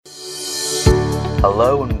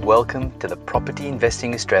Hello and welcome to the Property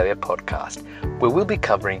Investing Australia podcast, where we'll be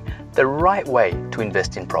covering the right way to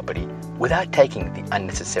invest in property without taking the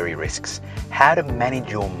unnecessary risks, how to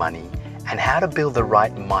manage your money, and how to build the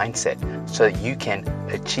right mindset so that you can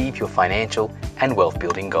achieve your financial and wealth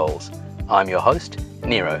building goals. I'm your host,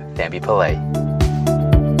 Niro Thambi-Pillay.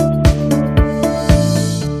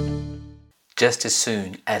 Just as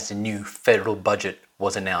soon as the new federal budget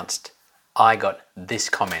was announced, I got this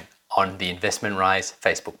comment on the Investment Rise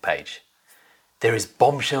Facebook page. There is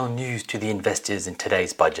bombshell news to the investors in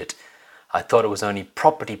today's budget. I thought it was only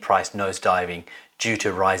property price nosediving due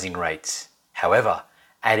to rising rates. However,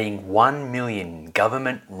 adding 1 million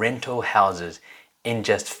government rental houses in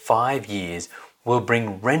just 5 years will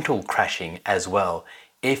bring rental crashing as well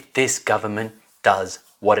if this government does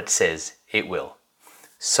what it says it will.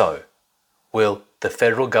 So, will the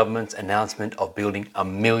federal government's announcement of building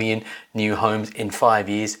 1 million new homes in 5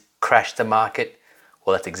 years crash the market?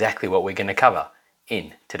 Well, that's exactly what we're going to cover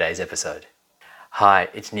in today's episode. Hi,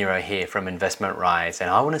 it's Niro here from Investment Rise,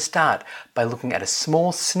 and I want to start by looking at a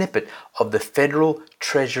small snippet of the Federal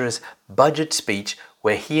Treasurer's budget speech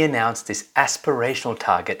where he announced this aspirational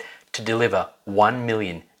target to deliver 1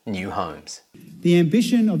 million new homes. The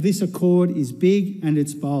ambition of this accord is big and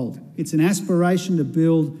it's bold. It's an aspiration to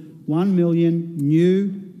build 1 million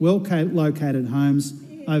new, well-located homes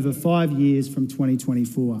over 5 years from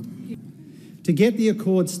 2024. To get the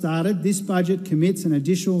accord started, this budget commits an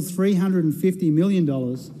additional $350 million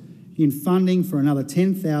in funding for another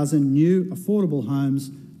 10,000 new affordable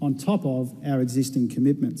homes on top of our existing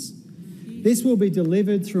commitments. This will be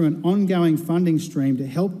delivered through an ongoing funding stream to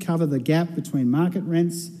help cover the gap between market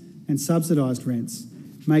rents and subsidised rents,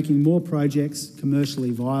 making more projects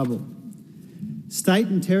commercially viable. State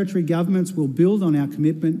and territory governments will build on our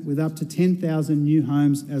commitment with up to 10,000 new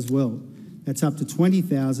homes as well. That's up to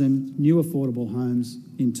 20,000 new affordable homes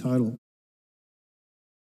in total.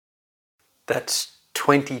 That's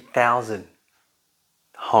 20,000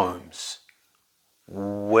 homes.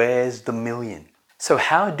 Where's the million? So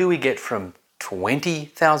how do we get from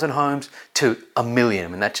 20,000 homes to 1 million? I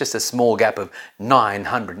mean, that's just a small gap of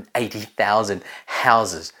 980,000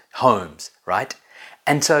 houses, homes, right?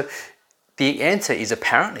 And so the answer is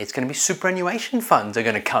apparently it's going to be superannuation funds are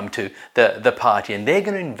going to come to the party, and they're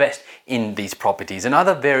going to invest in these properties and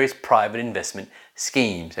other various private investment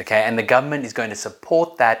schemes, okay? And the government is going to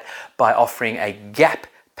support that by offering a gap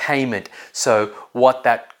payment. So what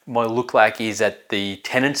that might look like is that the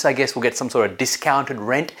tenants, I guess, will get some sort of discounted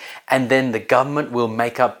rent, and then the government will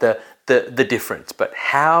make up the difference. But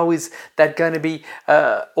how is that going to be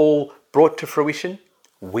all brought to fruition?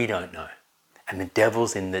 We don't know. And the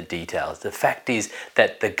devil's in the details. The fact is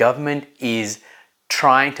that the government is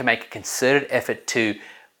trying to make a concerted effort to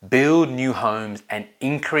build new homes and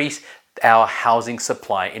increase our housing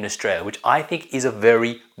supply in Australia, which I think is a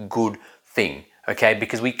very good thing, okay?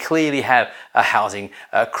 Because we clearly have a housing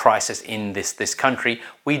crisis in this country.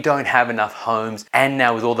 We don't have enough homes. And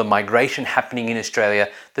now with all the migration happening in Australia,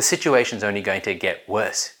 the situation's only going to get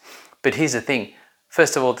worse. But here's the thing.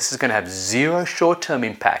 First of all, this is going to have zero short-term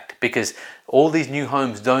impact because all these new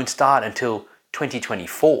homes don't start until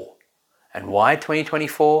 2024. And why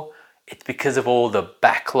 2024? It's because of all the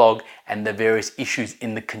backlog and the various issues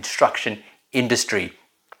in the construction industry.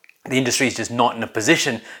 The industry is just not in a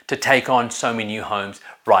position to take on so many new homes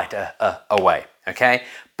right away, okay?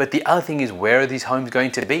 But the other thing is, where are these homes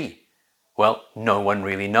going to be? Well, no one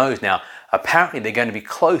really knows. Now, apparently they're going to be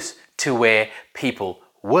close to where people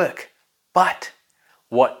work, but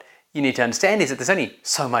what you need to understand is that there's only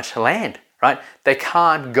so much land, right? They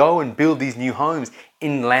can't go and build these new homes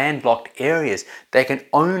in landlocked areas. They can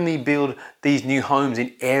only build these new homes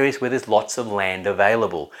in areas where there's lots of land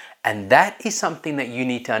available. And that is something that you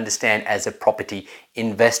need to understand as a property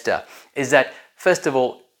investor, is that, first of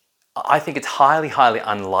all, I think it's highly, highly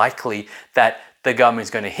unlikely that the government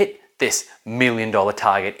is going to hit this $1 million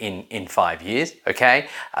target in 5 years, okay?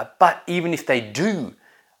 But even if they do,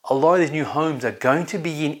 a lot of these new homes are going to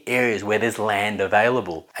be in areas where there's land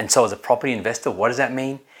available. And so as a property investor, what does that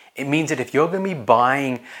mean? It means that if you're going to be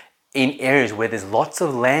buying in areas where there's lots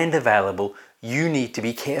of land available, you need to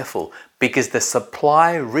be careful because the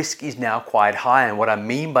supply risk is now quite high. And what I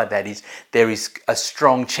mean by that is there is a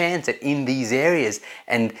strong chance that in these areas,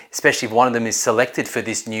 and especially if one of them is selected for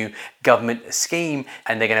this new government scheme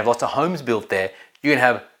and they're going to have lots of homes built there, you're going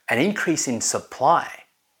to have an increase in supply.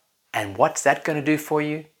 And what's that going to do for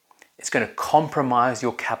you? It's going to compromise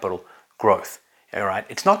your capital growth. All right,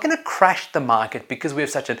 it's not going to crash the market because we have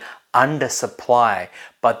such an undersupply,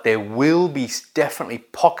 but there will be definitely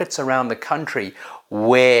pockets around the country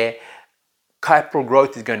where capital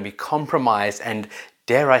growth is going to be compromised, and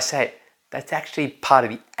dare I say it, that's actually part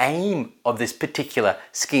of the aim of this particular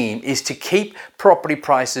scheme, is to keep property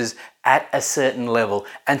prices at a certain level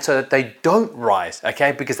and so that they don't rise,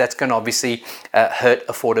 okay? Because that's going to obviously hurt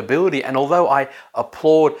affordability. And although I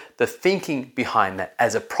applaud the thinking behind that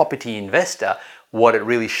as a property investor, what it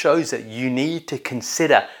really shows that you need to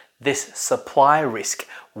consider this supply risk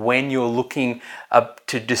when you're looking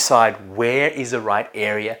to decide where is the right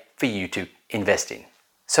area for you to invest in.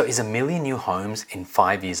 So is 1 million new homes in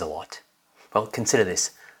 5 years a lot? Well, consider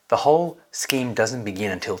this. The whole scheme doesn't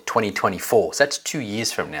begin until 2024, so that's 2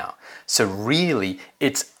 years from now. So really,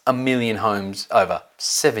 it's 1 million homes over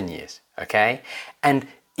 7 years, okay? And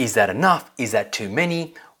is that enough? Is that too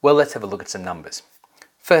many? Well, let's have a look at some numbers.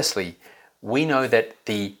 Firstly, we know that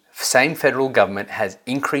the same federal government has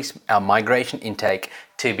increased our migration intake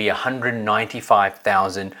to be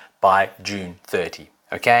 195,000 by June 30,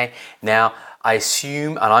 okay? Now, I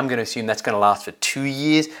assume, and I'm going to assume that's going to last for 2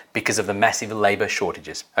 years because of the massive labor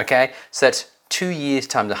shortages, okay? So that's 2 years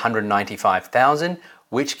times 195,000,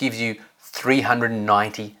 which gives you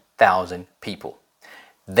 390,000 people.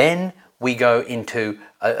 Then we go into,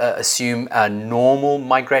 assume a normal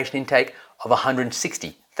migration intake of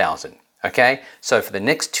 160,000, okay? So for the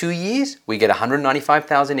next 2 years, we get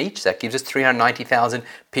 195,000 each. That gives us 390,000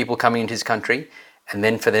 people coming into this country. And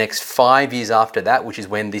then for the next 5 years after that, which is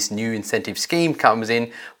when this new incentive scheme comes in,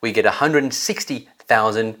 we get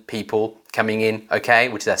 160,000 people coming in, okay,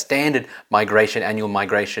 which is our standard migration, annual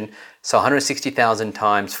migration. So 160,000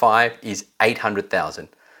 times 5 is 800,000.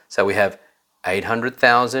 So we have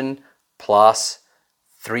 800,000 plus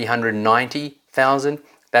 390,000.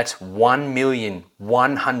 That's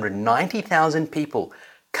 1,190,000 people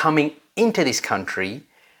coming into this country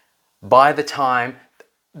by the time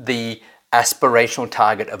the aspirational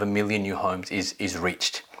target of 1 million new homes is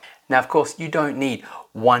reached. Now, of course, you don't need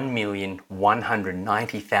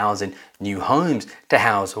 1,190,000 new homes to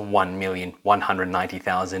house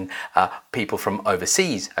 1,190,000 people from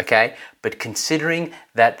overseas, okay? But considering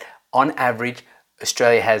that on average,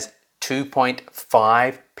 Australia has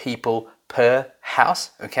 2.5 people per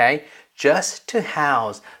house, okay? Just to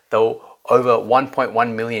house the over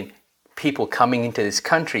 1.1 million people coming into this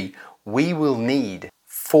country, we will need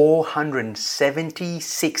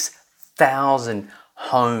 476,000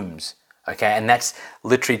 homes, okay? And that's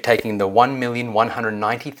literally taking the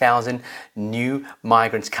 1,190,000 new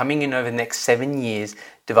migrants coming in over the next 7 years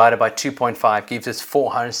divided by 2.5 gives us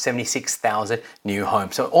 476,000 new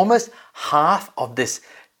homes. So almost half of this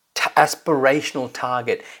aspirational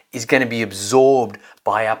target is going to be absorbed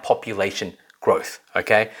by our population growth,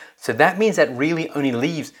 okay? So that means that really only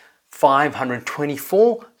leaves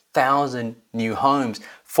 524,000 new homes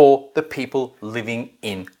for the people living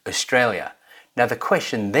in Australia. Now the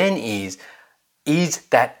question then is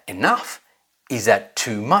that enough? Is that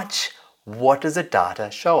too much? What does the data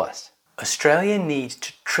show us? Australia needs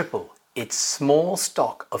to triple its small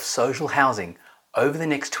stock of social housing over the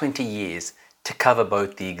next 20 years to cover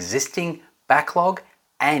both the existing backlog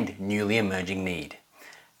and newly emerging need.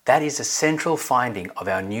 That is a central finding of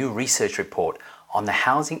our new research report on the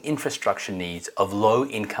housing infrastructure needs of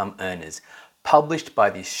low-income earners, published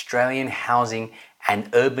by the Australian Housing and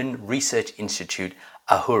Urban Research Institute,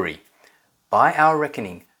 AHURI. By our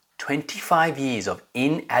reckoning, 25 years of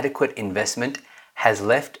inadequate investment has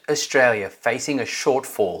left Australia facing a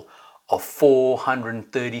shortfall of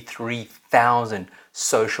 433,000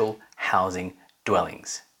 social housing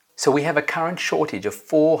dwellings. So we have a current shortage of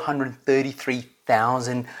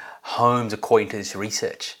 433,000 homes according to this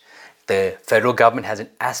research. The federal government has an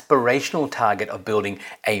aspirational target of building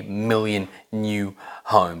 1 million new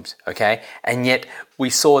homes, okay? And yet we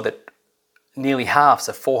saw that nearly half,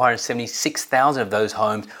 so 476,000 of those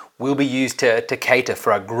homes will be used to cater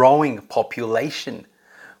for a growing population,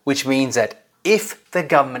 which means that if the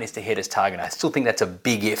government is to hit its target, I still think that's a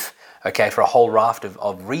big if, okay, for a whole raft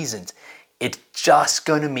of reasons, it's just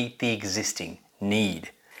going to meet the existing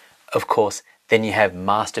need. Of course, then you have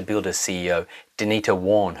Master Builder CEO Denita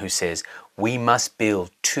Warren, who says, we must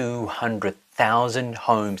build 200,000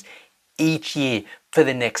 homes each year for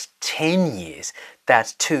the next 10 years.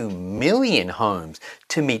 That's 2 million homes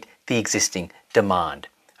to meet the existing demand.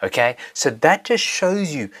 Okay, so that just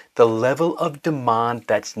shows you the level of demand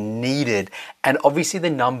that's needed, and obviously the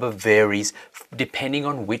number varies depending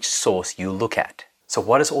on which source you look at. So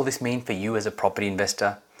what does all this mean for you as a property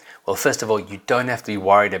investor? Well, first of all, you don't have to be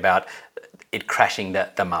worried about it crashing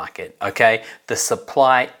the market, okay? The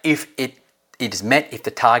supply, if it it is met, if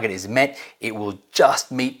the target is met, it will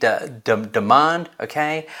just meet the demand,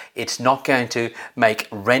 okay? It's not going to make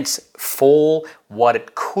rents fall. What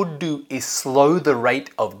it could do is slow the rate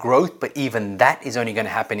of growth, but even that is only going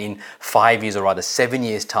to happen in 5 years, or rather 7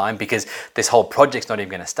 years time, because this whole project's not even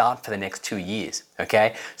going to start for the next 2 years,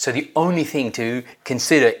 okay? So the only thing to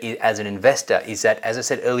consider as an investor is that, as I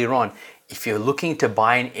said earlier on, if you're looking to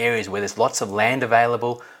buy in areas where there's lots of land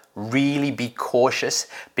available, really be cautious,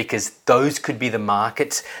 because those could be the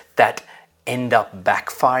markets that end up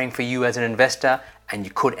backfiring for you as an investor, and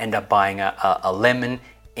you could end up buying a lemon.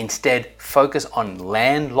 Instead, focus on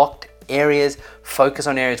landlocked areas, focus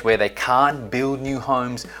on areas where they can't build new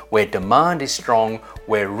homes, where demand is strong,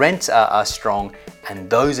 where rents are strong, and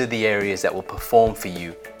those are the areas that will perform for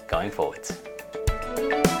you going forwards.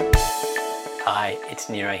 Hi, it's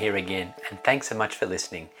Nero here again, and thanks so much for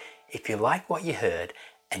listening. If you like what you heard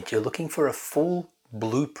and you're looking for a full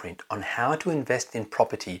blueprint on how to invest in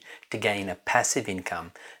property to gain a passive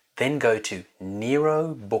income, then go to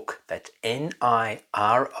Nero Book, that's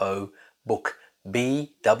Niro Book,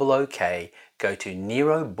 BOOK. Go to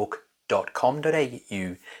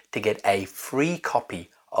nerobook.com.au to get a free copy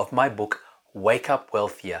of my book, Wake Up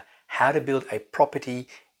Wealthier, How to Build a Property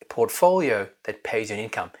Portfolio that pays you an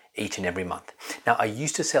income each and every month. Now, I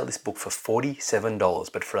used to sell this book for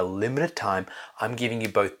 $47, but for a limited time, I'm giving you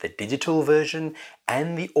both the digital version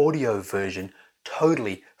and the audio version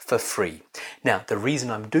totally for free. Now, the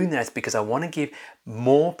reason I'm doing that is because I want to give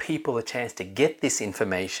more people a chance to get this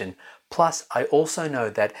information. Plus, I also know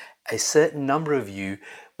that a certain number of you,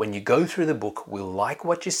 when you go through the book, will like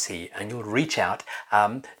what you see and you'll reach out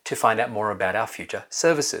to find out more about our future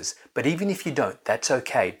services. But even if you don't, that's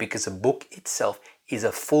okay, because the book itself is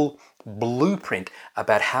a full blueprint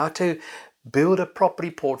about how to build a property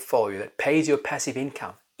portfolio that pays you a passive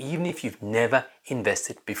income, even if you've never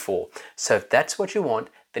invested before. So if that's what you want,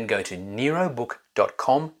 then go to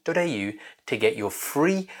nerobook.com.au to get your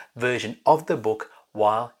free version of the book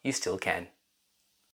while you still can.